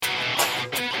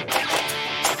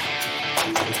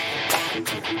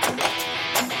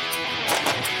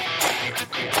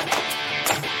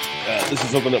this is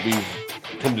something that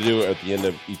we've come to do at the end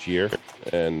of each year,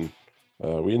 and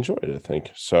we enjoyed it, I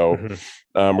think. So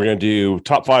we're going to do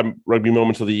top 5 rugby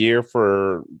moments of the year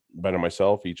for Ben and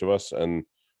myself, each of us, and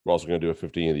we're also going to do a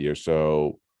 15 of the year.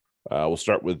 So we'll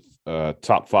start with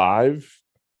top 5.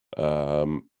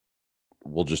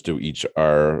 We'll just do each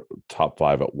our top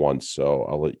 5 at once. So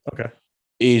I'll let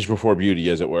age before beauty,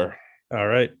 as it were. All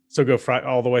right. So go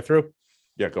all the way through.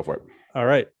 Yeah, go for it. All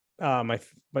right. My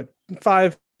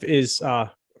 5 is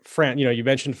France. You know, you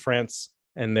mentioned France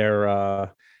and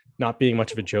they're not being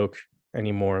much of a joke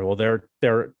anymore. Well,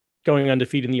 they're going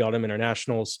undefeated in the autumn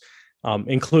internationals,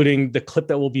 including the clip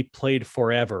that will be played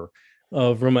forever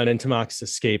of Romain Ntamak's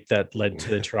escape that led to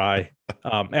the try.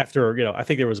 After, you know, I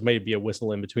think there was maybe a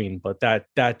whistle in between, but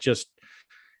that just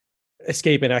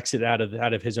escape and exit out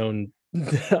of his own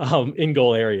in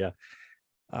goal area.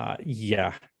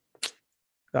 Yeah,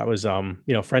 that was you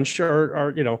know, French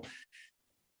are you know,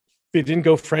 they didn't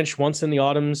go French once in the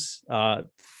autumns.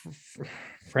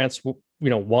 France, you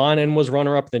know, won and was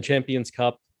runner up in the Champions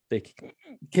Cup. They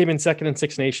came in second in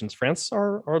Six Nations. France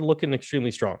are looking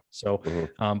extremely strong. So,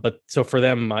 but so for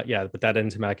them, but that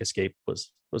Ntamak escape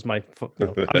was my, you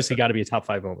know, obviously got to be a top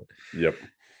 5 moment. Yep.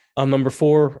 Number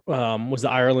 4 was the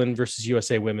Ireland versus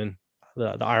USA women.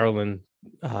 The Ireland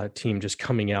team just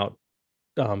coming out,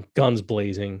 guns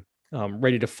blazing,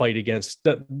 ready to fight against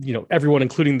you know, everyone,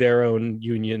 including their own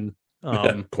union.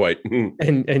 Quite.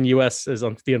 and US as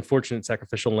the unfortunate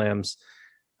sacrificial lambs.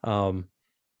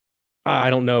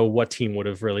 I don't know what team would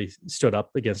have really stood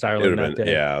up against Ireland that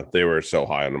day. Yeah, they were so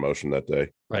high on emotion that day.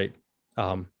 Right.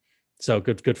 So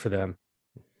good for them.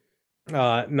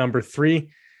 Number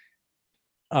 3,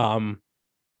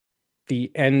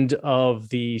 the end of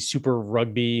the Super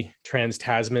Rugby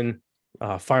Trans-Tasman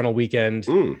final weekend.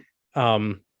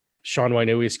 Sean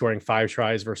Wainui scoring 5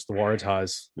 tries versus the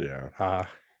Waratahs. Yeah.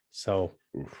 So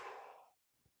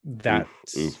that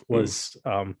was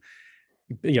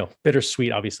you know,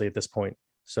 bittersweet, obviously, at this point.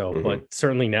 So, but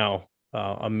certainly now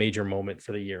a major moment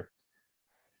for the year.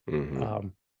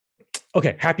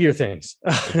 Okay, happier things.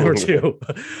 Number 2,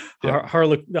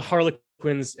 the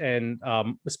Harlequins and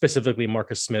specifically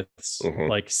Marcus Smith's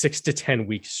like 6 to 10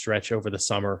 week stretch over the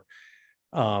summer.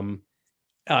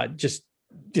 Just,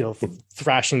 you know,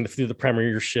 thrashing through the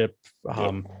Premiership,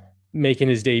 making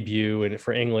his debut and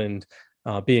for England,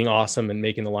 being awesome and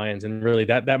making the Lions. And really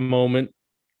that moment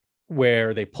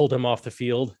where they pulled him off the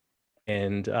field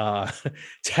and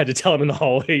had to tell him in the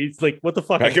hallway, he's like, what the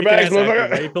fuck? Pack your bags,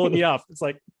 motherfucker. Right? Pulling me off. It's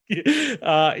like,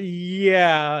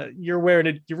 yeah, you're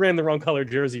wearing the wrong color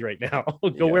jersey right now.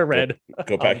 Wear red.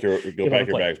 Go pack your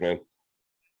bags, man.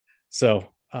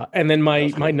 So, and then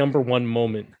my number 1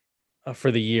 moment for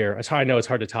the year. I know it's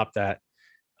hard to top that.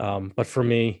 But for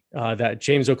me, that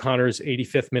James O'Connor's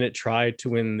 85th minute try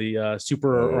to win the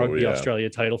Super Rugby Australia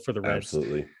title for the Reds.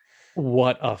 Absolutely.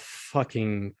 What a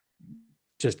fucking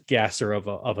just gasser of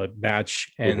a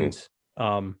match, and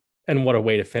what a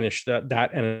way to finish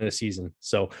that end of the season.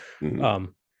 So, you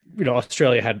know,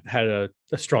 Australia had a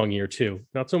strong year too.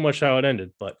 Not so much how it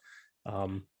ended, but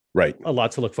a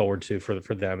lot to look forward to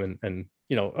for them, and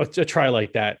you know, a try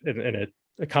like that and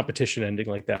a competition ending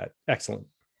like that. Excellent.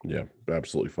 Yeah,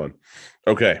 absolutely fun.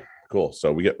 Okay, cool.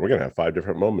 So we're gonna have 5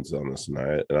 different moments on this, and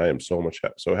I am so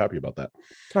happy about that.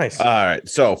 Nice. All right,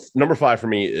 so number 5 for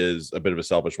me is a bit of a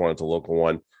selfish one. It's a local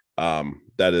one.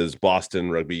 That is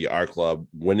Boston Rugby, our club,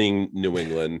 winning New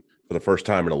England for the first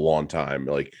time in a long time.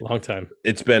 Like long time.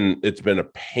 It's been a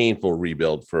painful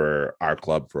rebuild for our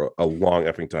club for a long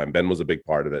effing time. Ben was a big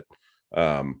part of it.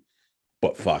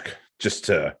 But fuck, just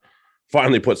to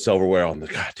finally put silverware on the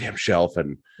goddamn shelf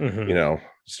and you know,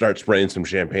 start spraying some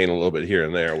champagne a little bit here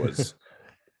and there was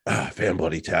fan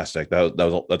bloody tastic.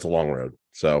 That's a long road.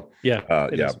 So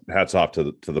hats off to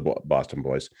the Boston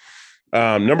boys.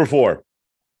 Number 4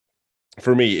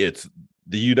 for me, it's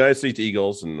the United States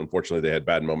Eagles, and unfortunately they had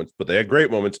bad moments, but they had great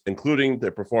moments, including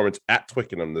their performance at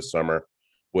Twickenham this summer,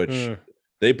 which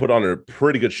they put on a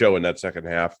pretty good show in that second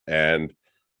half. And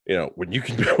you know, when you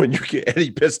get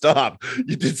Eddie pissed off,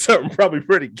 you did something probably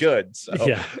pretty good. So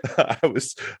yeah. I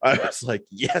was like,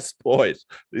 yes, boys,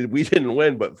 we didn't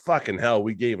win, but fucking hell,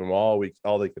 we gave them all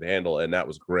they could handle, and that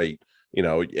was great. You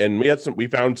know, and we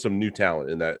found some new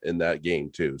talent in that game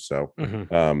too. So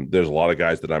there's a lot of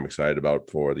guys that I'm excited about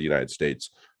for the United States.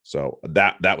 So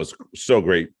that was so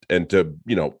great, and to,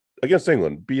 you know, against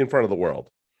England, be in front of the world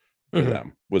for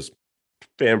them was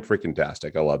freaking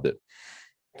tastic. I loved it.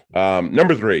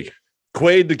 Number 3,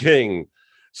 Quade the King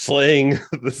slaying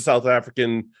the South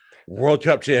African World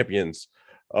Cup champions.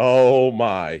 Oh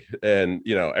my. And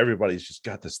you know, everybody's just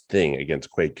got this thing against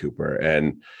Quade Cooper,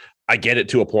 and I get it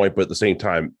to a point, but at the same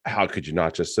time, how could you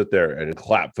not just sit there and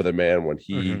clap for the man when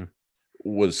he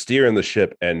was steering the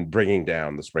ship and bringing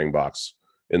down the Springboks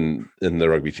in the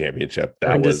rugby championship? That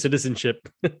earned was his citizenship.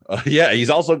 yeah, he's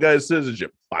also got his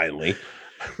citizenship finally.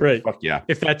 Right. Fuck yeah.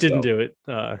 If that didn't do it,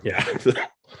 yeah.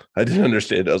 I didn't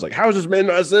understand. I was like, how is this man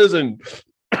not a citizen?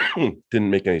 Didn't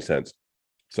make any sense.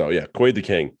 So yeah, Quaid the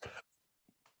King.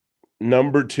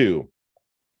 Number 2,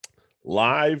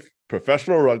 live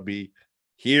professional rugby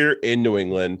here in New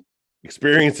England,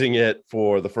 experiencing it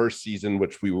for the first season,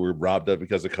 which we were robbed of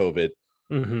because of COVID.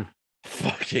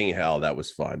 Fucking hell, that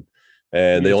was fun.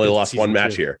 And they only lost one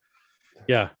match here.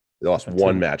 Yeah. They lost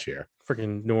one match here.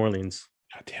 Freaking New Orleans.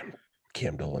 God damn,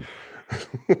 Cam Dolan.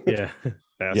 Yeah.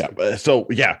 Yeah. So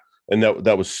yeah. And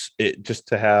that was it, just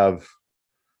to have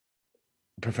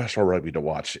professional rugby to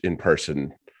watch in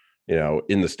person,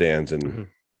 in the stands, and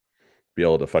be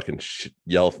able to fucking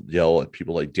yell at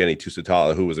people like Danny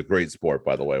Tusitala, who was a great sport,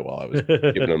 by the way, while I was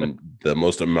giving him the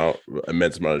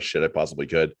immense amount of shit I possibly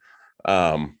could.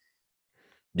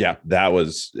 Yeah, that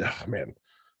was, man,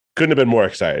 couldn't have been more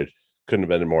excited. Couldn't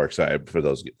have been more excited for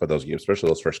those games, especially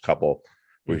those first couple.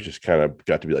 We just kind of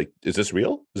got to be like, is this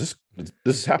real? This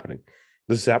is happening?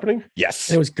 This is happening? Yes.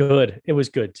 It was good. It was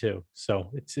good too.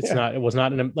 So it was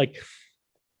not like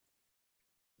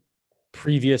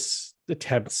previous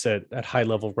attempts at high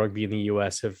level rugby in the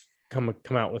US have come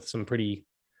out with some pretty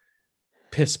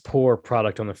piss poor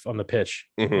product on the pitch.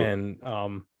 And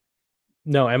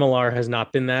no, MLR has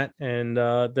not been that. And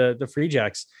the Free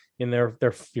Jacks in their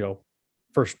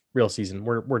first real season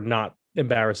were not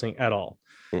embarrassing at all.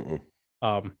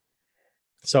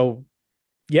 So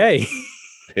yay.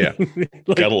 Yeah.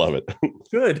 Gotta love it.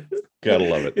 Good. Gotta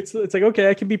love it. It's like, okay,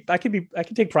 I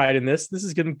can take pride in this. This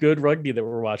is good rugby that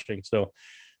we're watching. So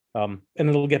and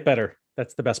it'll get better.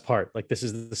 That's the best part. Like, this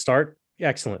is the start.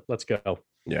 Excellent. Let's go.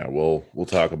 Yeah, we'll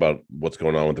talk about what's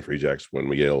going on with the Free Jacks when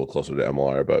we get a little closer to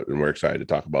MLR, and we're excited to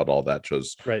talk about all that,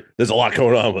 because there's a lot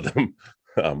going on with them.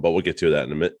 But we'll get to that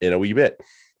in a wee bit.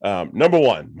 My number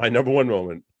one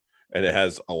moment, and it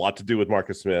has a lot to do with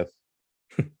Marcus Smith,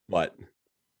 but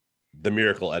the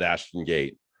miracle at Ashton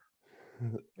Gate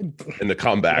and the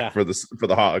comeback for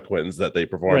the Harlequins that they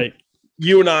performed. Right.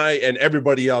 You and I and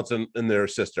everybody else and their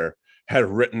sister had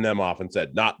written them off and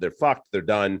said, they're fucked, they're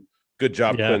done. Good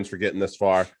job, Quins, for getting this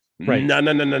far. Right. No,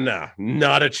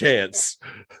 not a chance.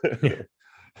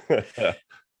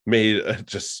 Made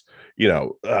just,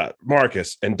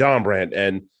 Marcus and Dombrand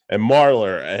and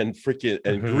Marler and freaking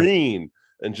and Green,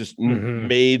 and just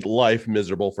made life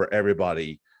miserable for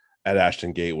everybody at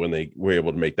Ashton Gate when they were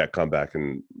able to make that comeback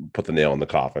and put the nail in the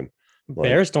coffin.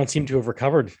 Bears don't seem to have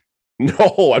recovered.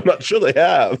 No, I'm not sure they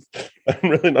have. I'm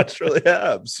really not sure they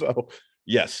have. So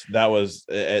yes, that was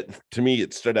to me,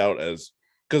 it stood out as,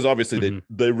 because obviously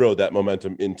they rode that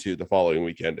momentum into the following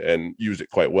weekend and used it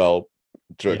quite well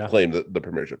to claim the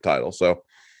premiership title. So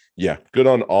yeah, good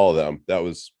on all of them. That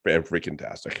was freaking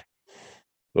tastic.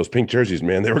 Those pink jerseys,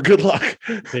 man, they were good luck.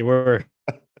 They were.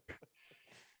 I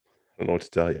don't know what to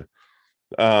tell you.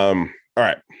 All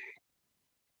right.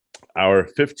 Our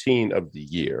 15 of the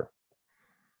year.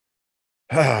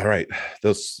 All right.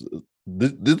 There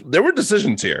were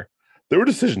decisions here.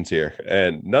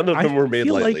 And none of them were made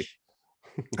lightly.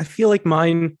 I feel like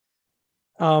mine,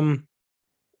 there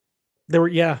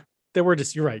were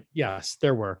just, you're right. Yes,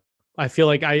 there were. I feel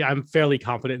like I'm fairly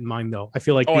confident in mine, though. I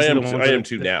feel like I am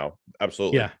too now.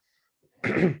 Absolutely. Yeah.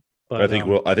 But I think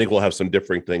we'll have some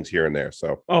differing things here and there.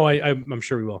 So I'm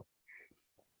sure we will.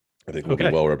 I think we'll be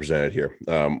well represented here.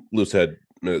 Loose head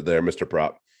there, Mr.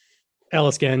 Prop.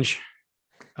 Ellis Genge.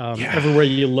 Everywhere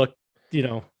you look,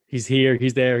 he's here,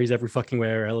 he's there, he's every fucking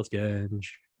where. Ellis Genge.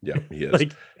 Yeah, he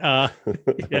is.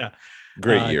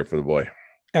 Great year for the boy.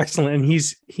 Excellent. And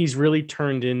he's really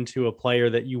turned into a player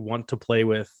that you want to play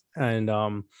with, and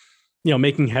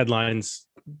making headlines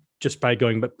just by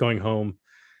going home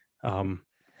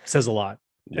says a lot.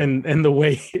 Yeah. And the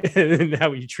way and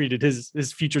how he treated his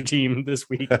future team this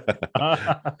week.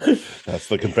 That's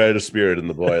the competitive spirit in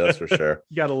the boy, that's for sure.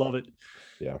 You gotta love it.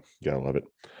 Yeah, you gotta love it.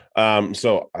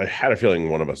 So I had a feeling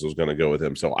one of us was going to go with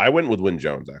him. So I went with Wyn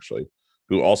Jones, actually,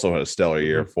 who also had a stellar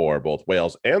year for both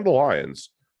Wales and the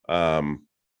Lions.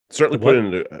 Certainly put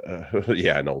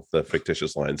into I know, the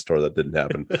fictitious Lions tour that didn't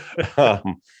happen.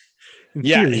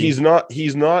 He's not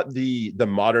the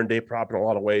modern day prop in a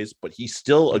lot of ways, but he's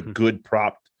still a good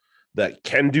prop that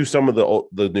can do some of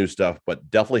the new stuff,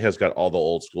 but definitely has got all the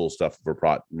old school stuff for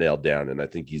prop nailed down. And I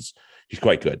think he's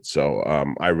quite good. So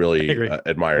I really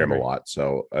admire him a lot.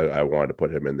 So I wanted to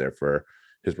put him in there for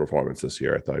his performance this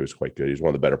year. I thought he was quite good. He's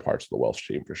one of the better parts of the Welsh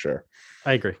team for sure.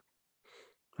 I agree.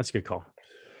 That's a good call.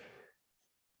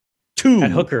 2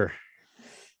 At hooker,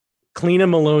 Cleena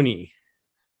Maloney,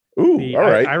 Ooh, the all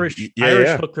right. Irish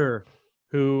Yeah. hooker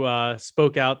who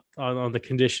spoke out on the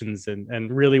conditions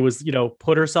and really was,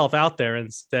 put herself out there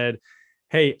and said,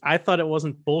 hey, I thought it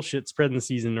wasn't bullshit spreading the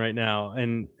season right now.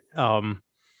 And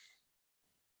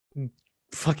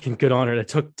fucking good on her.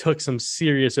 That took some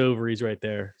serious ovaries right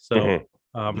there. So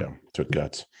took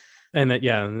guts. And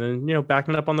then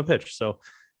backing up on the pitch. So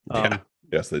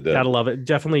yes, they did. Gotta love it.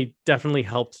 Definitely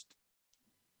helped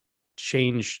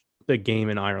change the game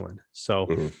in Ireland. So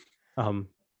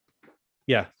she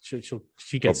gets hope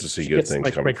to see good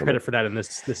things coming from credit for that in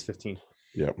this 15.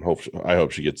 Yeah, I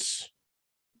hope she gets.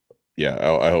 Yeah,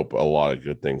 I hope a lot of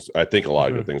good things. I think a lot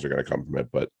of good things are going to come from it,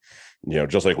 but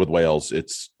just like with Wales,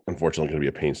 it's unfortunately going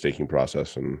to be a painstaking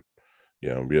process, and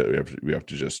we have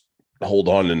to just hold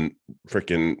on and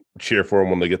freaking cheer for them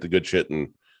when they get the good shit, and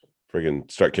freaking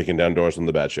start kicking down doors when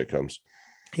the bad shit comes.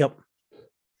 Yep.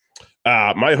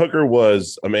 My hooker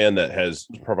was a man that has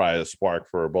provided a spark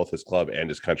for both his club and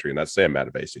his country, and that's Sam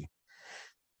Matavesi.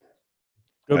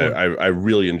 I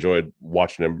really enjoyed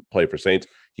watching him play for Saints.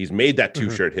 He's made that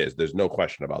 2-shirt his. There's no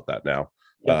question about that now.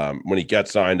 Yep. When he got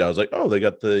signed, I was like, oh, they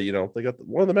got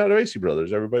one of the Matavesi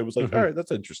brothers. Everybody was like, all right,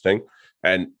 that's interesting.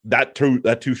 And that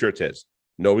 2-shirt's his.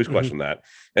 Nobody's questioned that.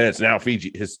 And it's now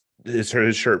Fiji, his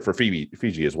shirt for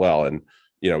Fiji as well. And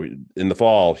in the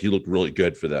fall, he looked really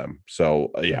good for them.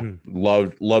 So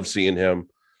loved seeing him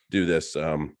do this.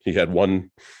 He had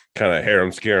one kind of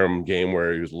harem scarum game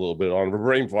where he was a little bit on a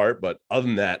brain fart, but other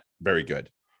than that, very good.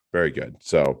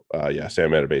 So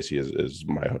Sam Matavesi is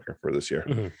my hooker for this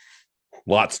year.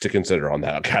 Lots to consider on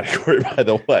that category, by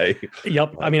the way.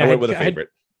 Yep. I mean, I went with a favorite.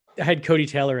 I had Cody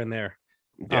Taylor in there.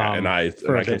 Yeah, and I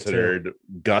considered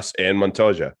Gus and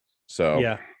Montoya. So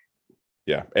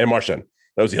yeah, and Martian.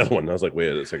 That was the other one. I was like, wait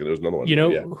a second, there was another one.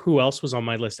 Who else was on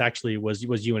my list actually was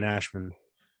you and Ashman.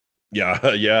 Yeah,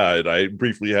 and I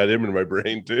briefly had him in my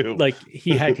brain too. Like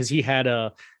he had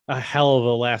a hell of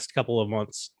a last couple of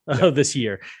months of this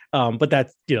year. But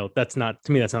that's not,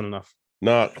 to me, that's not enough.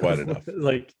 Not quite enough.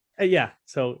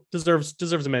 So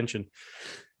deserves a mention.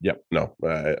 Yep. No,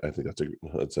 I think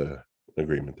that's a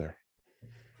agreement there.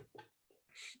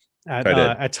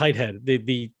 At tight head,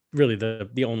 the really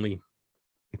the only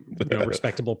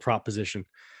respectable prop position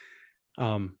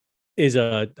is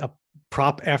a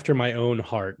prop after my own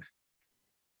heart,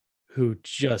 who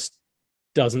just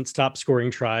doesn't stop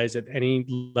scoring tries at any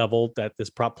level that this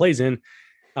prop plays in.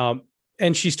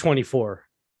 And she's 24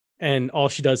 and all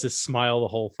she does is smile the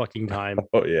whole fucking time.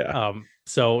 Oh yeah.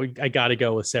 So I got to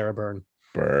go with Sarah Byrne.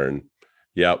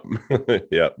 Yep.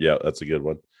 Yep. That's a good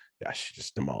one. Yeah. She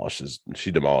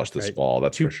demolished this fall.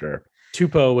 That's for sure.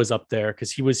 Tupou was up there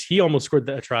because he almost scored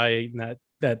that try in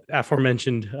that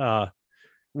aforementioned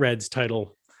Reds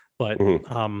title, but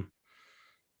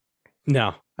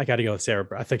no, I got to go with Sarah.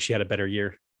 I think she had a better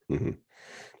year.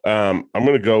 I'm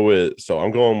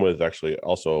going with actually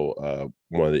also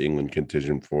one of the England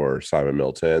contingent for Simon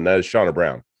Milton, and that is Shauna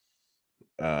Brown.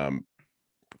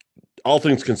 All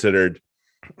things considered,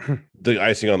 the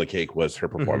icing on the cake was her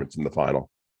performance in the final.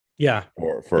 Yeah,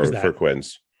 for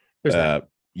Quins. And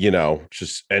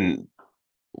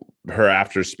her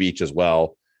after speech as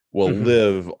well will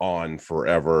live on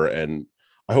forever, and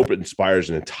I hope it inspires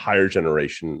an entire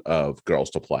generation of girls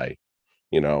to play.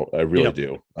 I really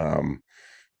do. And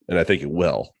I think it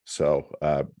will. So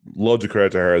loads of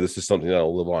credit to her. This is something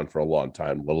that'll live on for a long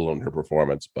time, let alone her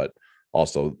performance, but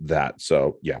also that.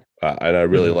 So yeah. And I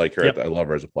really like her. Yep. I love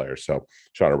her as a player. So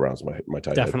Shauna Brown's my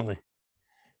tight Definitely. Head.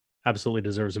 Absolutely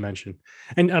deserves a mention.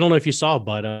 And I don't know if you saw,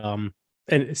 but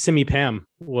and Simi Pam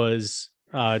was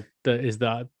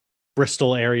the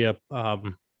Bristol area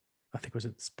I think was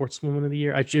it Sportswoman of the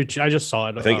Year? I just saw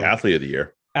it. I think Athlete of the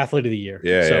Year. Athlete of the Year.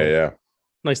 Yeah.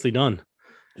 Nicely done.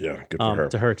 Yeah, good for her.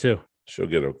 To her too. She'll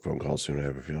get a phone call soon, I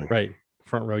have a feeling. Right.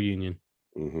 Front row union.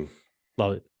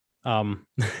 Love it.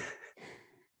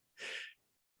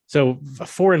 So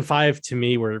 4 and 5 to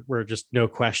me were just no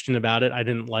question about it. I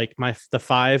didn't like the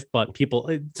 5, but people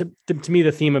to me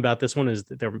the theme about this one is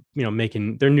that they're they're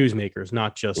newsmakers,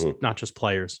 not just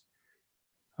players.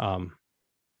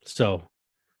 So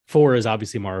 4 is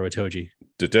obviously Maru Itoje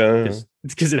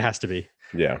because it has to be.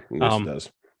 Yeah, it does.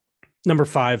 Number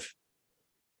 5,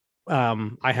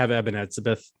 I have Eben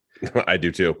Etzebeth. I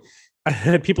do too.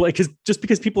 People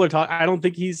because people are talking. I don't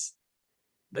think he's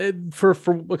for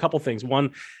a couple things.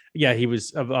 One, yeah, he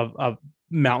was a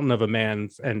mountain of a man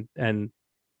and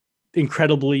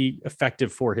incredibly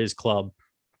effective for his club.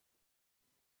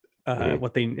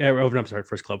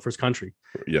 First country.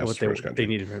 Yes, they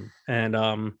needed him,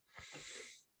 and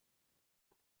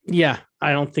yeah,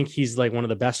 I don't think he's like one of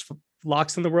the best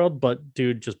locks in the world, but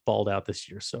dude just balled out this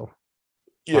year. So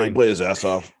Yeah, he played his ass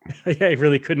off. yeah, he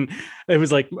really couldn't. It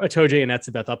was like Atoje and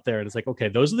Etzebeth up there, and it's like, okay,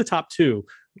 those are the top two.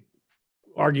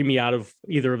 Argue me out of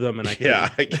either of them, and I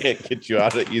I can't get you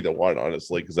out of either one,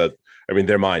 honestly, because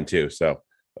they're mine too. So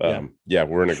yeah,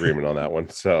 we're in agreement on that one.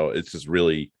 So it's just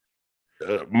really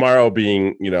Morrow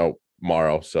being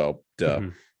Morrow. So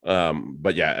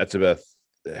but yeah, Etzebeth,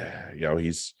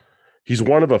 he's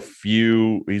one of a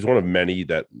few. He's one of many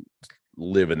that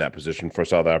live in that position for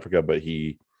South Africa, but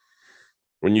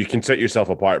when you can set yourself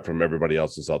apart from everybody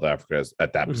else in South Africa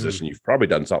at that position, you've probably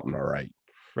done something all right.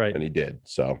 Right. And he did.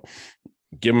 So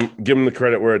give him the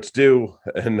credit where it's due,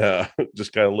 and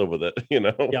just kind of live with it,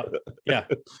 Yep. Yeah.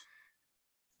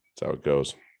 That's how it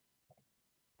goes.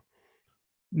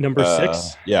 Number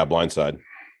 6. Yeah, blindside.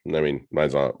 I mean,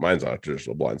 mine's not a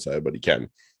traditional blindside, but he can.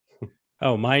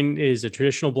 Oh, mine is a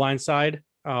traditional blindside,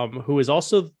 who is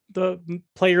also the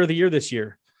player of the year this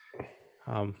year.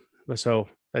 So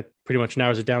that pretty much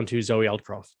narrows it down to Zoe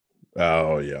Aldcroft.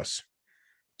 Oh, yes.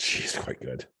 She's quite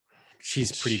good.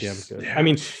 She's pretty damn good. Yeah. I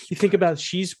mean, you think about it,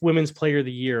 she's women's player of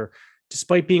the year,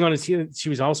 despite being on a team. She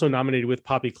was also nominated with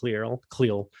Poppy Cleal,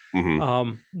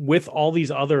 with all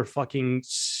these other fucking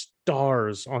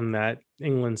stars on that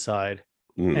England side.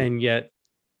 And yet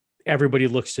everybody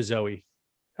looks to Zoe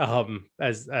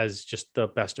as just the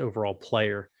best overall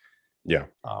player. Yeah.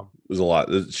 There's a lot.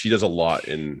 She does a lot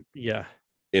in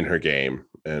her game,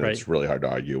 and it's really hard to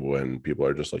argue when people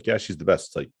are just like, yeah, she's the best.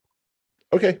 It's like,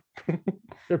 okay.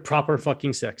 They're proper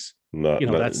fucking 6.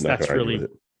 That's really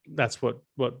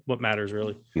what matters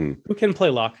really. Who can play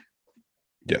lock?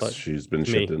 Yes, but she's been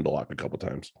shipped into lock a couple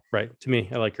times. Right. To me,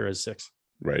 I like her as 6.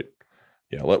 Right.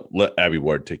 Yeah, let Abby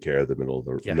Ward take care of the middle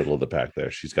of the pack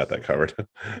there. She's got that covered.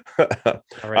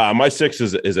 Right. My 6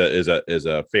 is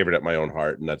a favorite at my own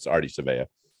heart, and that's Artie Savea.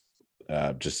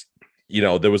 Just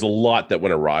there was a lot that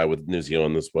went awry with New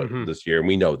Zealand this year, and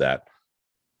we know that.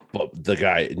 But the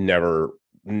guy never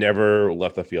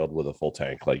left the field with a full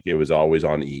tank. Like, it was always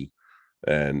on E,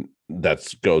 and that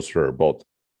goes for both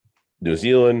New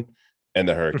Zealand and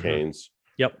the Hurricanes.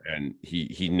 Yep. And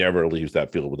he never leaves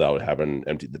that field without having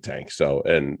emptied the tank. So,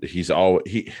 and he's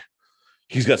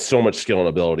got so much skill and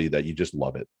ability that you just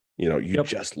love it.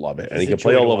 Just love it. And he can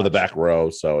play all over the back row.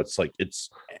 So it's like,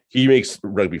 he makes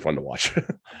rugby fun to watch.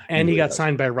 And he got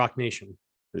signed by Rock Nation.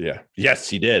 Yeah. Yes,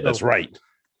 he did. That's right.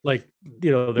 Like,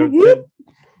 the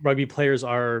rugby players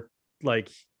are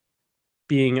like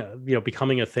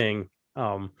becoming a thing,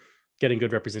 getting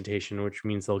good representation, which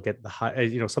means they'll get the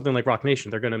high, something like Rock Nation.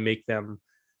 They're going to make them,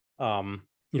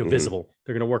 visible.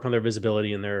 They're going to work on their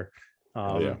visibility and their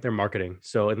marketing.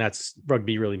 So, and that's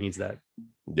rugby really needs that.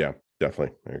 Yeah,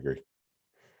 definitely. I agree.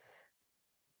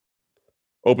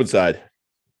 Open side.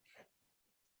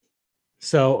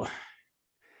 So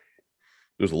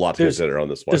there's a lot to consider on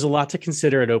this one. There's a lot to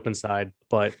consider at open side,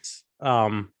 but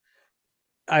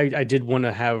I did want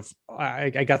to have,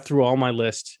 I got through all my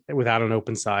list without an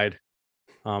open side.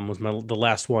 Was the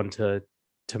last one to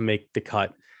make the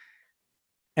cut.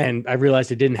 And I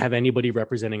realized I didn't have anybody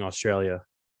representing Australia.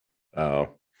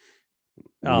 Oh,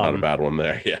 not a bad one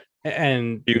there. Yeah.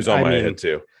 And he was on my head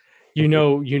too.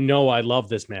 I love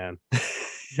this man.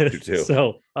 You too.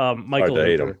 So Michael, hard to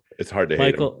hate him. It's hard to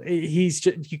hate him. He's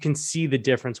just, you can see the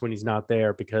difference when he's not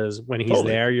there, because when he's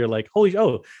there, you're like,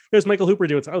 there's Michael Hooper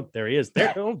doing. Oh, there he is.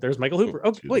 There. Oh, there's Michael Hooper.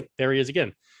 Oh, wait, there he is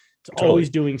again. It's always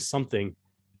doing something.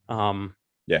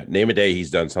 Yeah, name a day he's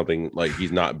done something like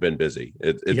he's not been busy.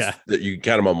 It's you can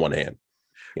count him on one hand,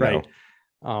 right?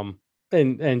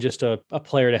 And just a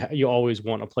player you always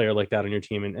want a player like that on your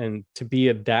team, and to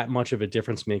be that much of a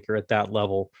difference maker at that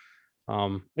level,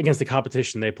 against the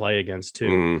competition they play against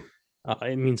too,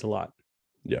 it means a lot.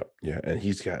 Yeah, and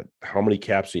he's got how many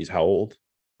caps? He's how old?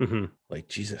 Like,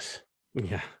 Jesus.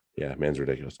 Yeah, man's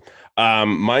ridiculous.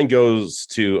 Mine goes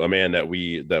to a man that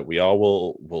we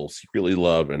all will secretly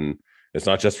love, and it's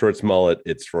not just for its mullet,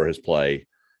 it's for his play.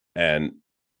 And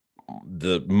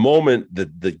the moment,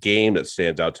 the game that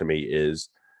stands out to me is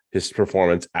his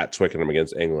performance at Twickenham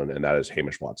against England, and that is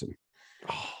Hamish Watson.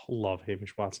 Oh, love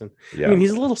Hamish Watson. Yeah. I mean,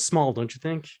 he's a little small, don't you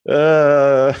think?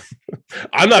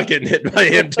 I'm not getting hit by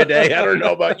him today. I don't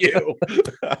know about you.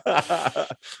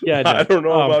 Yeah, no. I don't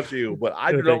know about you, but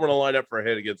I do not want to line up for a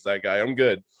hit against that guy. I'm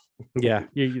good. Yeah, I'll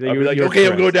be like, okay,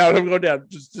 I'm going down.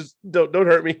 Just don't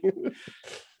hurt me.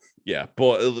 Yeah,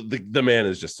 but the man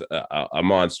is just a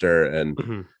monster,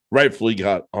 and rightfully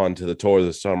got onto the tour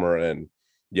this summer. And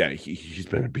yeah, he's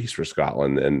been a beast for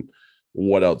Scotland. And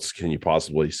what else can you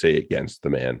possibly say against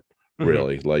the man?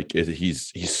 Really, like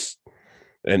he's,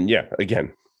 and yeah,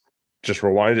 again, just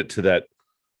rewind it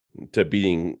to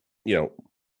beating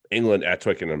England at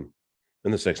Twickenham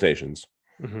in the Six Nations.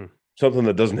 Mm-hmm. Something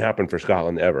that doesn't happen for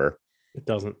Scotland ever. It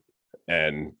doesn't.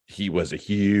 And he was a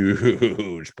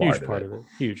huge part of it.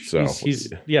 Huge. So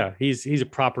he's a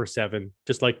proper 7,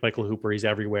 just like Michael Hooper. He's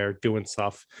everywhere doing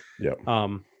stuff. Yeah.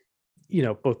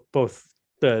 Both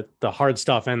the hard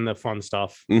stuff and the fun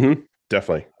stuff. Mm-hmm.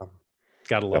 Definitely.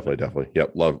 Gotta love it. Definitely.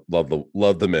 Yep.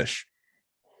 Love the Mish.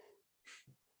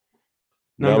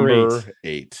 Number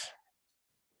 8.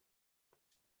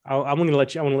 I want to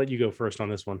let you go first on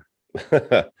this one.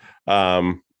 I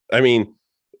mean,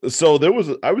 so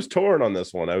I was torn on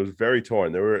this one. I was very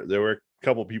torn. There were a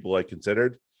couple people I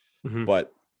considered,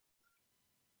 but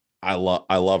I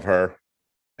love her,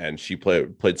 and she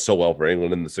played so well for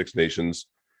England in the Six Nations,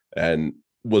 and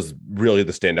was really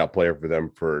the standout player for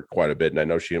them for quite a bit. And I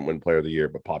know she didn't win Player of the Year,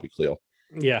 but Poppy Cleal.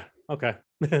 Yeah. Okay.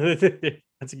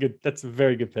 That's a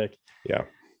very good pick. Yeah.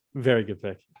 Very good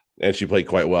pick. And she played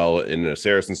quite well in a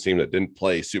Saracens team that didn't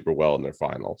play super well in their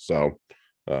final. So,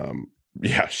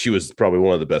 she was probably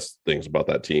one of the best things about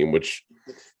that team, which,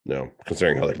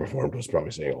 considering how they performed, was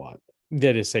probably saying a lot.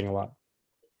 That is saying a lot.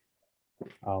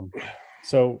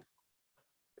 So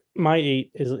my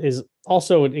 8 is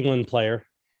also an England player.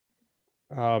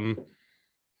 Now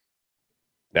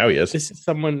he is. This is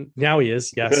someone. Now he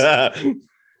is. Yes.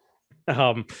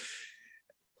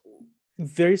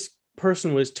 This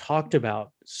person was talked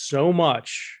about so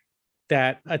much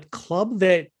that a club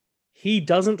that he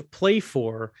doesn't play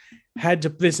for had to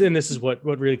this is what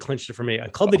really clinched it for me. A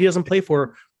club that he doesn't play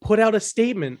for put out a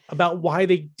statement about why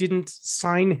they didn't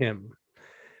sign him.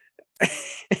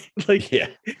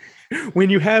 When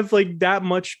you have like that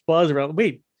much buzz around,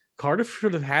 wait, Cardiff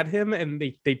should have had him and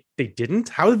they didn't.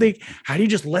 How do you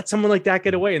just let someone like that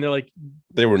get away? And they're like,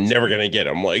 they were never gonna get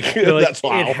him. That's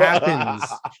why it happens.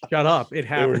 Shut up. It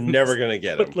happens. They were never gonna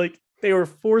get him. But they were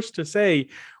forced to say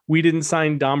we didn't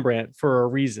sign Dombrandt for a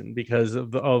reason because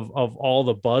of all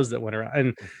the buzz that went around.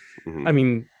 And I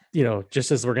mean,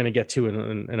 just as we're gonna get to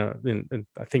in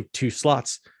I think 2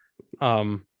 slots,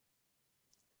 Dombrandt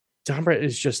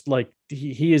is just like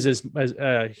he is as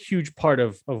a huge part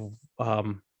of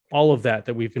all of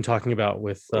that we've been talking about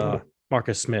with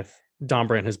Marcus Smith.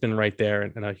 Dombrandt has been right there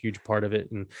and a huge part of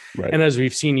it. And and as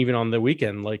we've seen even on the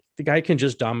weekend, the guy can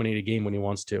just dominate a game when he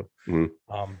wants to.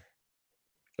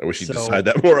 I wish he'd decide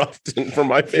that more often for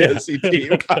my fantasy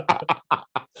team.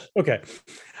 Okay.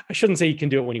 I shouldn't say he can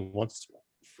do it when he wants to.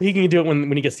 He can do it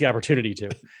when he gets the opportunity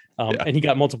to. And he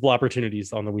got multiple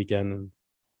opportunities on the weekend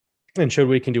and showed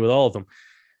what he can do with all of them.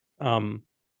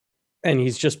 And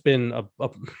he's just been a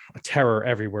terror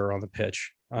everywhere on the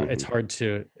pitch. It's hard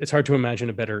to imagine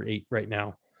a better 8 right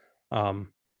now.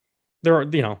 There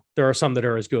are some that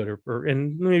are as good or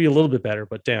and maybe a little bit better,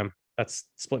 but damn, that's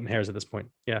splitting hairs at this point.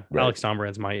 Yeah, right. Alex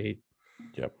Dombrand's my 8.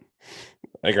 Yep,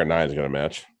 I think our 9 is going to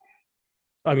match.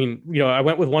 I mean, I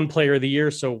went with one Player of the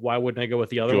Year, so why wouldn't I go with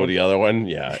the other one? The other one,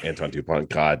 yeah, Anton Dupont.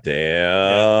 God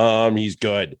damn, he's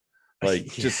good.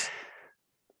 Just.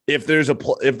 If there's a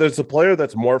player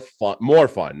that's more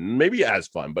fun, maybe as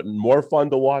fun, but more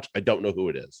fun to watch, I don't know who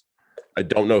it is.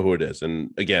 And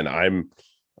again,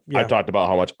 I've talked about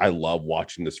how much I love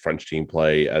watching this French team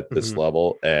play at this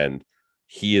level, and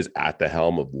he is at the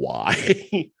helm of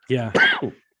why. Yeah.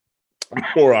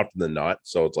 More often than not.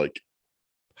 So it's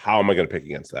how am I going to pick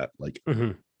against that?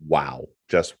 Wow.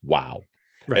 Just wow.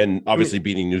 Right. And obviously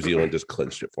beating New Zealand just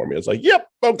clinched it for me. It's yep,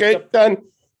 okay, done.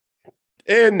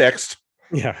 And next.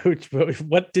 Yeah,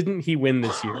 what didn't he win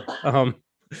this year?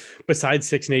 Besides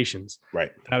Six Nations, right?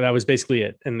 That was basically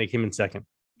it, and they came in second.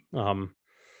 And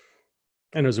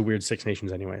it was a weird Six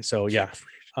Nations anyway. So yeah,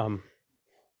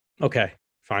 okay,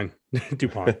 fine,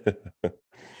 Dupont,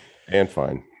 and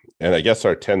fine, and I guess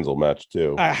our 10s will match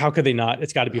too. How could they not?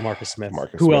 It's got to be Marcus Smith.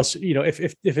 Who else?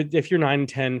 If your 9 and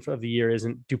 10 of the year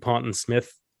isn't Dupont and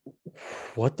Smith.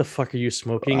 What the fuck are you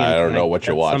smoking? I don't know what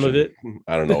you're watching. Some of it.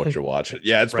 I don't know what you're watching.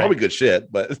 Yeah, it's probably good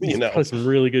shit, but probably some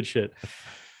really good shit.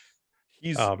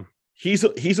 He's a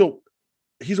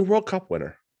World Cup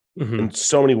winner in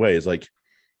so many ways.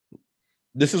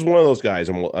 This is one of those guys,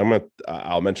 and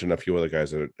I'll mention a few other guys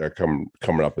that are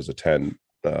coming up as a 10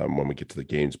 when we get to the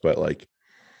games. But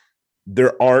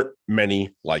there aren't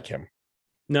many like him.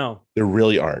 No, there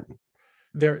really aren't.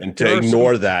 And to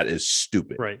ignore that is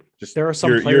stupid. Right. There are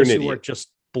some players who are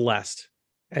just blessed,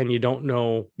 and you don't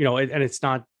know, and it's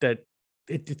not that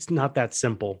it's not that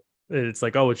simple. It's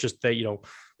it's just that,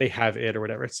 they have it or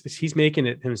whatever. He's making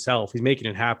it himself. He's making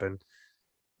it happen.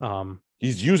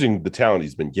 He's using the talent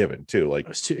he's been given too.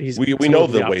 We know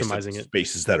the wasted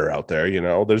spaces that are out there.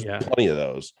 There's plenty of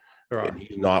those. And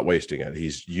he's not wasting it.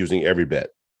 He's using every bit.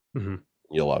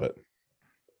 You'll love it.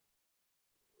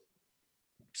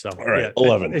 So all right,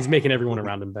 11. He's making everyone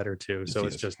around him better too. So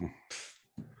it's just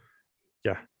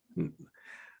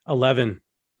 11.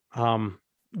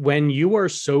 When you are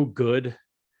so good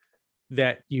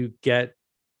that you get,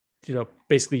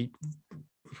 basically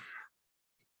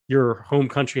your home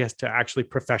country has to actually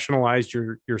professionalize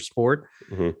your sport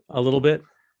a little bit.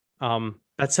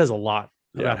 That says a lot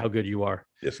about how good you are.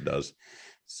 Yes, it does.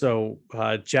 So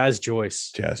Jazz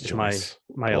Joyce is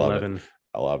my 11.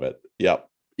 I love it. Yep.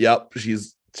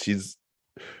 She's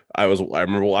I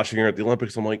remember watching her at the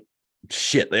Olympics. I'm like,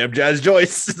 shit, they have Jazz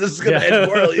Joyce. This is gonna end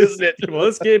poorly, isn't it? Well,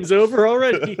 this game's over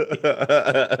already.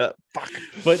 Fuck.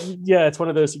 But yeah, it's one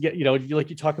of those, like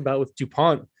you talk about with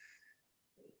DuPont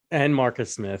and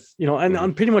Marcus Smith, and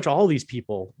on pretty much all these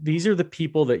people. These are the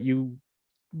people that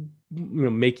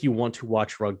make you want to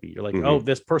watch rugby. You're like, oh,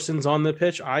 this person's on the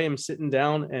pitch. I am sitting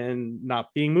down and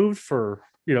not being moved for,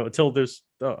 until there's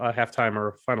a halftime or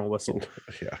a final whistle.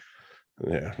 Yeah.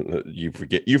 You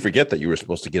forget that you were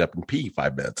supposed to get up and pee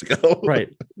 5 minutes ago. Right.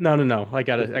 No. I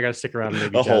gotta stick around.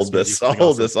 Maybe I'll hold this.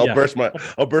 I'll burst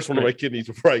one of my kidneys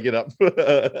before I get up.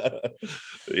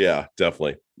 Yeah,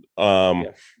 definitely.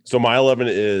 So my 11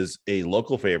 is a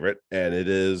local favorite, and it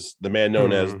is the man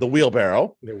known as the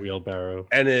Wheelbarrow.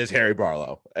 And it is Harry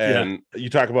Barlow. And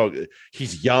you talk about,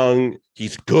 he's young,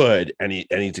 he's good, and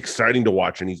he's exciting to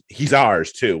watch, and he's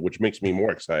ours too, which makes me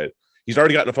more excited. He's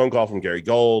already gotten a phone call from Gary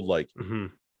Gold. Like,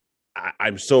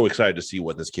 I'm so excited to see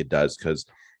what this kid does, because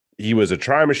he was a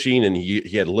try machine, and he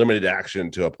had limited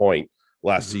action to a point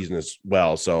last season as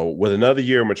well. So with another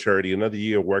year of maturity, another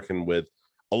year working with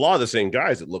a lot of the same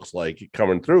guys, it looks like,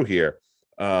 coming through here,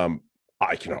 I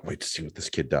cannot wait to see what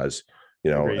this kid does.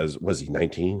 As was he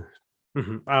 19?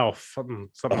 Oh, something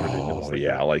ridiculous. Oh,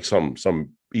 yeah, like some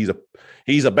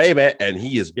he's a baby, and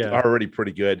he is already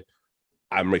pretty good.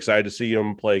 I'm excited to see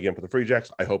him play again for the Free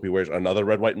Jacks. I hope he wears another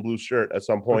red, white, and blue shirt at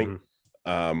some point.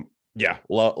 Love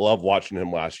watching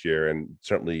him last year, and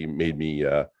certainly made me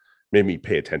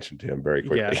pay attention to him very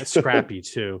quickly. Yeah, scrappy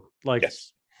too. Like,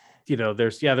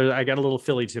 there's I got a little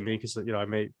Philly to me, because I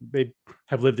may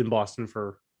have lived in Boston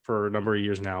for a number of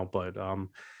years now, but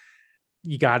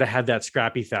you got to have that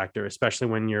scrappy factor, especially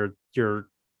when you're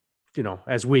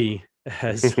as the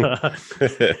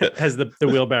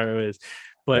Wheelbarrow is.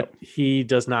 But he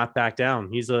does not back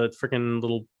down. He's a freaking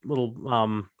little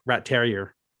rat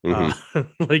terrier.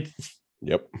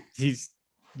 He's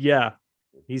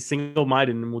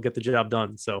single-minded and will get the job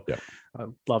done. So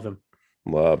love him.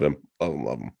 Love him.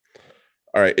 All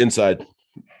right, inside.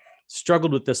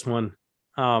 Struggled with this one.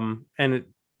 And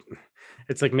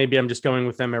it's like, maybe I'm just going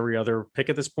with them every other pick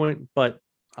at this point, but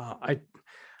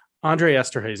Andre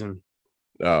Esterhazen.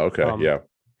 Oh, okay.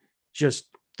 Just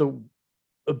the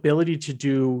ability to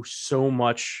do so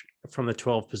much from the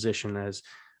 12 position as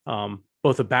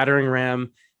both a battering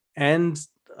ram and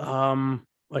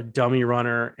a dummy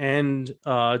runner, and the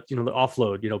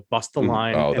offload, bust the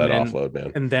line. Oh, that offload,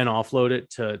 man. And then offload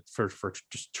it for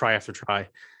just try after try.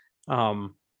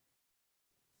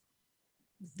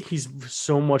 He's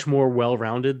so much more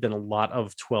well-rounded than a lot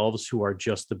of 12s who are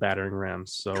just the battering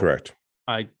rams. So correct.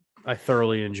 I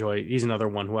thoroughly enjoy. He's another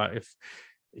one who I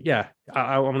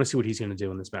want to see what he's going to do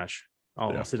in this match.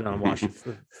 I'll sit down and watch if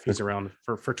he's around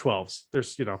for 12s.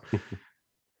 There's,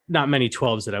 not many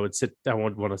 12s that I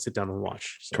would want to sit down and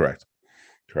watch. So. Correct.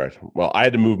 Well, I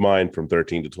had to move mine from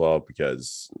 13 to 12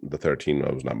 because the 13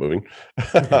 I was not moving.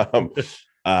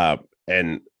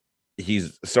 And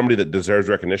he's somebody that deserves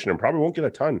recognition and probably won't get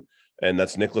a ton. And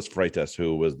that's Nicholas Freitas,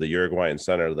 who was the Uruguayan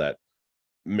center that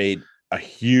made a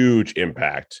huge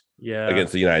impact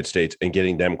against the United States and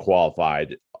getting them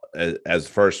qualified as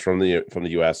first from the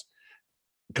U.S.,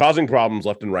 causing problems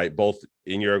left and right, both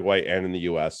in Uruguay and in the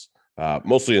U.S.,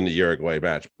 mostly in the Uruguay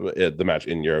match, the match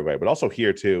in Uruguay, but also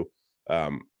here too.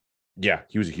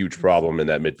 He was a huge problem in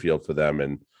that midfield for them,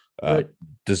 and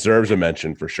deserves a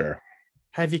mention for sure.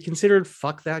 Have you considered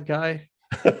fuck that guy?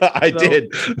 I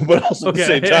did, but also at the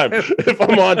same time, if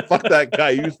I'm on fuck that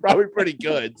guy, he was probably pretty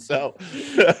good. So,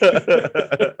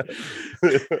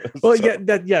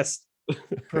 yes,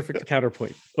 perfect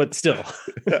counterpoint, but still.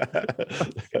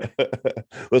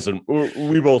 Listen,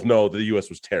 we both know the U.S.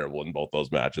 was terrible in both those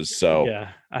matches. So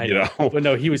I know. But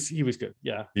no, he was good.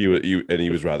 Yeah, he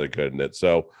was rather good in it.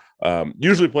 So,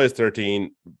 usually plays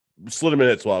 13, slid him in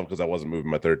at 12 because I wasn't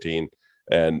moving my 13.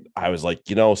 And I was like,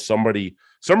 somebody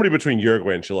between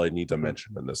Uruguay and Chile needs a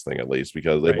mention in this thing, at least,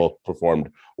 because they both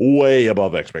performed way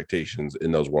above expectations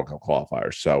in those World Cup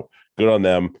qualifiers. So good on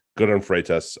them. Good on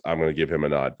Freitas. I'm going to give him a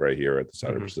nod right here at the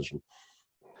center position.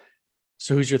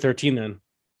 So who's your 13 then?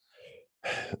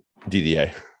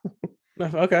 DDA.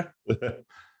 Okay.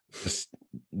 just,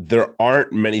 there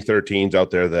aren't many 13s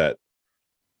out there that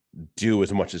do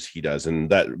as much as he does, and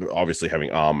that obviously having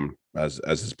as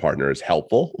his partner is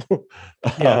helpful.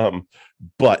 Yeah.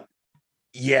 But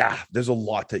yeah, there's a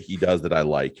lot that he does that I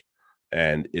like,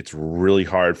 and it's really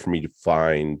hard for me to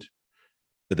find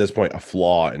at this point a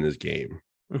flaw in his game.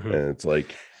 Mm-hmm. And it's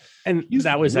like, and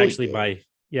that was really actually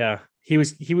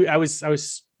good. I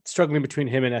was struggling between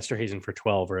him and Esterhazen for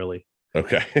 12 early.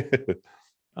 Okay.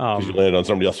 Because you landed on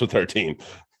somebody else with 13.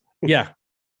 Yeah.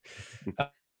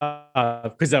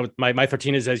 Because that was my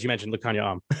 13 is, as you mentioned,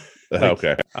 Lukanya.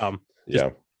 Okay. Yeah.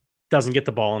 Doesn't get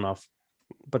the ball enough,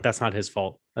 but that's not his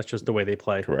fault. That's just the way they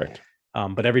play. Correct.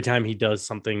 But every time he does,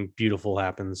 something beautiful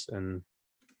happens. And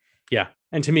yeah.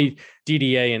 And to me,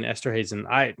 DDA and Esterhazen,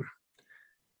 I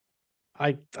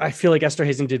feel like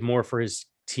Esterhazen did more for his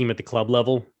team at the club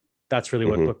level. That's really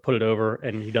what put it over.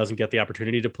 And he doesn't get the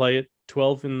opportunity to play at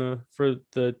 12 for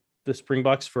the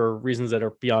Springboks for reasons that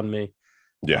are beyond me.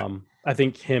 Yeah. I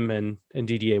think him and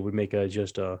DDA would make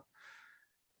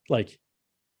like,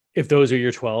 if those are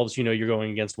your 12s, you're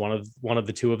going against one of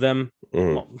the two of them.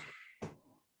 Well,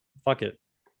 fuck it.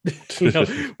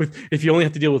 If you only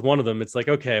have to deal with one of them, it's like,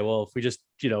 okay, well, if we just,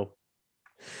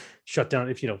 shut down,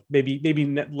 if,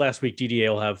 maybe last week DDA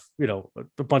will have,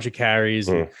 a bunch of carries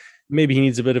and maybe he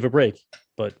needs a bit of a break,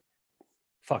 but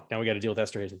fuck, now we got to deal with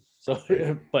Esterhazen. So,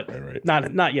 but right.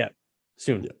 not yet.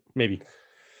 Soon. Yeah. Maybe.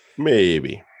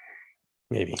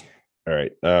 All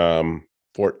right.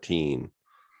 14.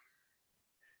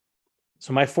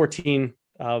 So my 14,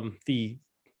 the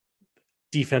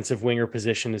defensive winger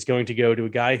position is going to go to a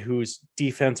guy whose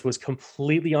defense was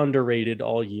completely underrated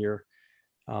all year.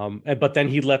 But then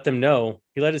he let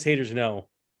his haters know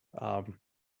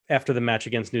after the match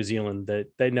against New Zealand that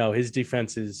they know his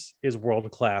defense is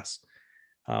world class.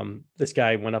 This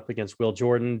guy went up against Will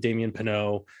Jordan, Damien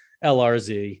Pinot,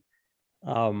 LRZ.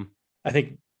 I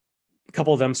think a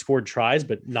couple of them scored tries,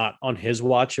 but not on his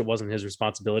watch. It wasn't his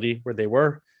responsibility where they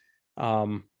were.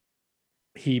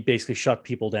 He basically shut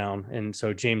people down. And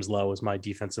so James Lowe was my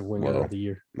defensive winger of the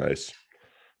year. Nice.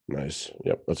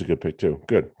 Yep. That's a good pick too.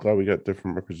 Good. Glad we got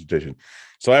different representation.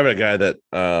 So I have a guy that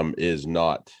is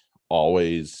not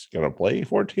always going to play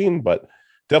 14, but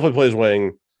definitely plays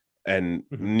wing and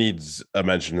needs a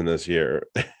mention in this year.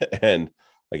 And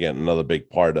again, another big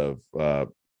part of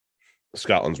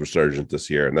Scotland's resurgence this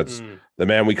year. And that's the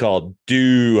man we call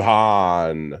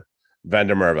Duhan van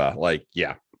der Merwe. Like,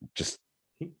 yeah, just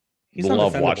he's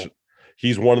love watching.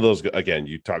 He's one of those, again,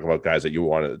 you talk about guys that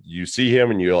you see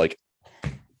him and you're like,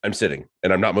 I'm sitting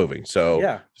and I'm not moving. So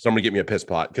yeah, somebody get me a piss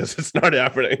pot because it's not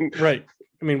happening. Right.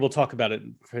 I mean, we'll talk about it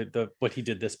for what he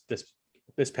did this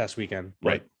past weekend.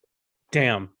 Right.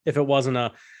 Damn. If it wasn't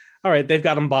all right, they've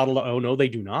got him bottled. Oh no, they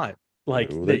do not.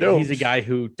 Like he's a guy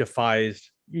who defies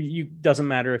you. Doesn't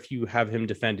matter if you have him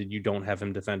defended, you don't have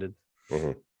him defended.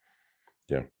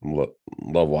 Yeah.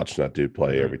 Love watching that dude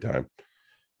play every time.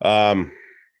 And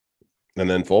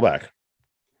then fullback.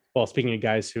 Well, speaking of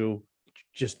guys who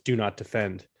just do not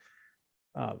defend,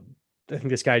 I think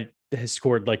this guy has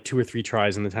scored like 2 or 3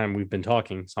 tries in the time we've been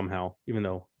talking somehow, even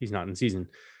though he's not in season.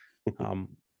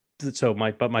 So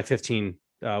my 15,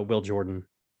 Will Jordan.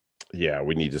 Yeah,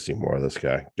 we need to see more of this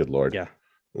guy. Good Lord. Yeah.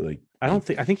 I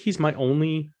think he's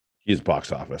he's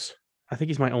box office. I think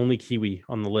he's my only Kiwi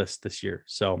on the list this year.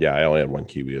 So yeah, I only had one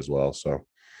Kiwi as well. So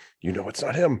it's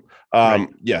not him. Right.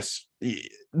 Yes, the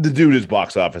dude is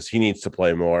box office. He needs to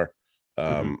play more.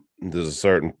 There's a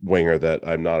certain winger that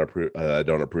I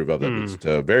don't approve of that needs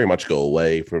to very much go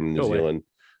away from New Zealand.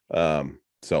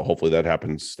 So hopefully that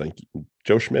happens. Thank you,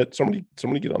 Joe Schmidt. Somebody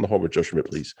get on the horn with Joe Schmidt,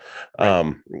 please.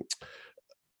 Right.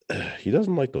 He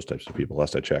doesn't like those types of people,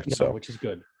 last I checked. No, so which is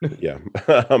good. Yeah.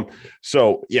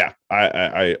 So yeah,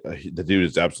 I the dude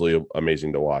is absolutely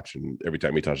amazing to watch, and every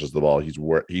time he touches the ball,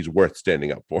 he's worth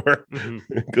standing up for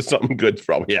because something good's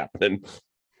probably happening.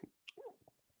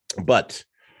 But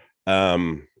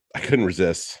I couldn't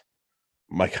resist.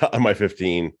 My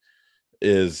 15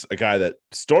 is a guy that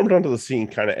stormed onto the scene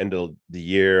kind of end of the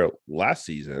year last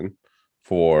season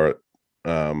for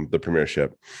the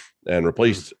Premiership and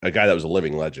replaced a guy that was a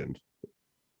living legend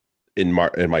in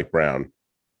Mike Brown,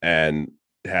 and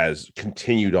has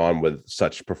continued on with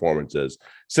such performances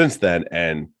since then,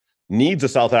 and needs a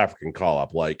South African call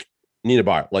up like Nina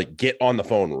Bar. Like, get on the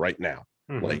phone right now.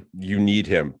 Like, you need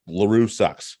him. LaRue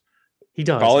sucks. He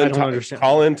does. I don't understand.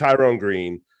 Call in Tyrone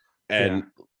Green and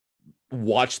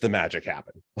watch the magic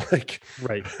happen. Like,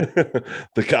 right.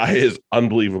 The guy is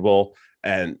unbelievable,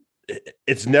 and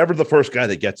it's never the first guy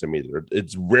that gets him either.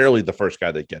 It's rarely the first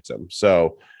guy that gets him.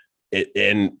 So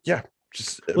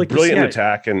just like brilliant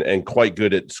attack and quite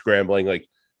good at scrambling. Like,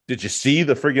 Did you see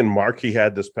the friggin' mark he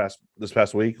had this past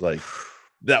week? Like,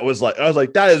 that was like, I was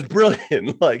like, that is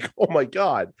brilliant. Like, oh my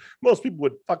God, most people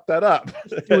would fuck that up.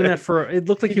 Doing that it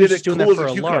looked like he was just doing that for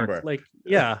a lark. Like,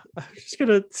 yeah, I'm just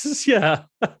gonna, yeah.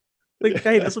 Like,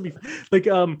 hey, this will be like,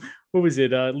 what was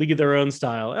it? League of Their Own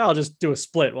style. I'll just do a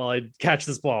split while I catch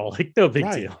this ball. Like, no big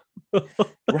deal.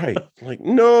 Right. Like,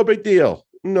 no big deal.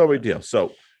 No big deal.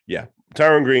 So yeah,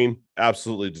 Tyrone Green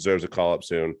absolutely deserves a call up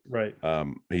soon. Right.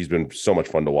 He's been so much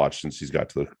fun to watch since he's got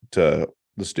to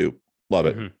the stoop. Love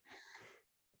it.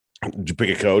 Did you pick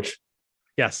a coach?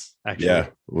 Yes, actually. Yeah.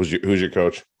 Who's your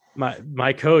coach?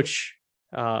 My coach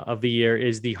of the year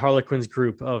is the Harlequins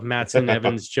group of Matson,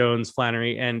 Evans, Jones,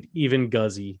 Flannery, and even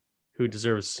Guzzy, who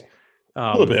deserves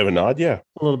a little bit of a nod. Yeah,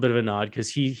 a little bit of a nod because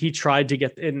he tried to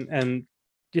get in, and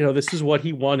this is what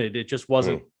he wanted. It just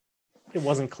wasn't. It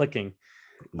wasn't clicking.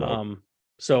 No.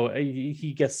 So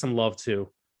he gets some love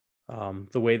too.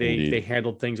 The way they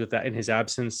handled things with that in his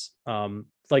absence,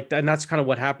 like that, and that's kind of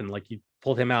what happened. Like, you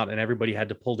pulled him out, and everybody had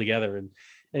to pull together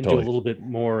and do a little bit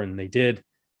more, and they did.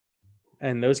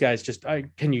 And those guys just,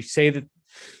 can you say that?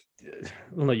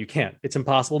 Well, no, you can't. It's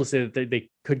impossible to say that they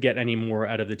could get any more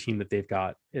out of the team that they've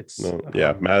got. It's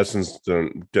Madison's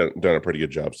done a pretty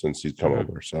good job since he's come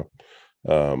over. So,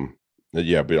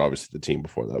 yeah, but obviously the team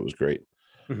before that was great.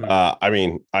 I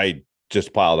mean, I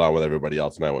just piled on with everybody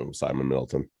else, and I went with Simon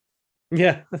Middleton.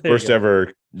 Yeah, first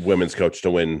ever women's coach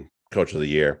to win Coach of the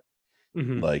Year.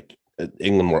 Like,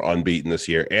 England were unbeaten this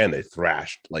year, and they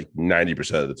thrashed like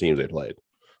 90% of the teams they played.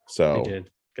 So they did.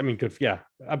 I mean, good. Yeah,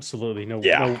 absolutely. No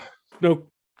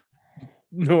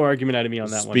argument out of me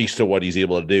on that one. Speaks to what he's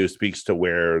able to do. Speaks to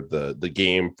where the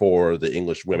game for the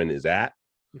English women is at.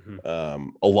 A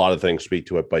lot of things speak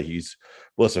to it, but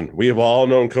we have all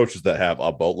known coaches that have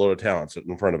a boatload of talent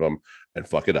sitting in front of them and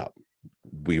fuck it up.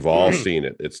 We've all seen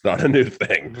it. It's not a new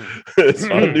thing. It's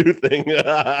not a new thing.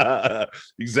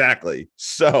 Exactly.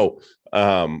 So,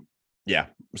 yeah,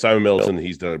 Simon Middleton,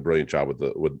 he's done a brilliant job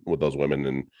with those women,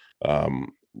 and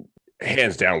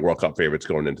hands down World Cup favorites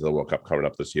going into the World Cup coming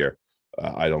up this year.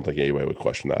 I don't think anybody would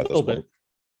question that at this point.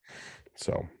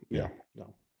 So, yeah,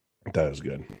 that is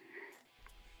good.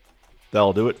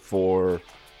 That'll do it for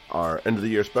our end of the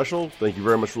year special. Thank you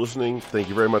very much for listening. Thank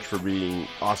you very much for being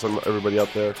awesome, everybody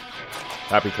out there.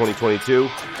 Happy 2022.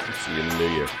 See you in the new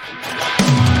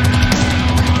year.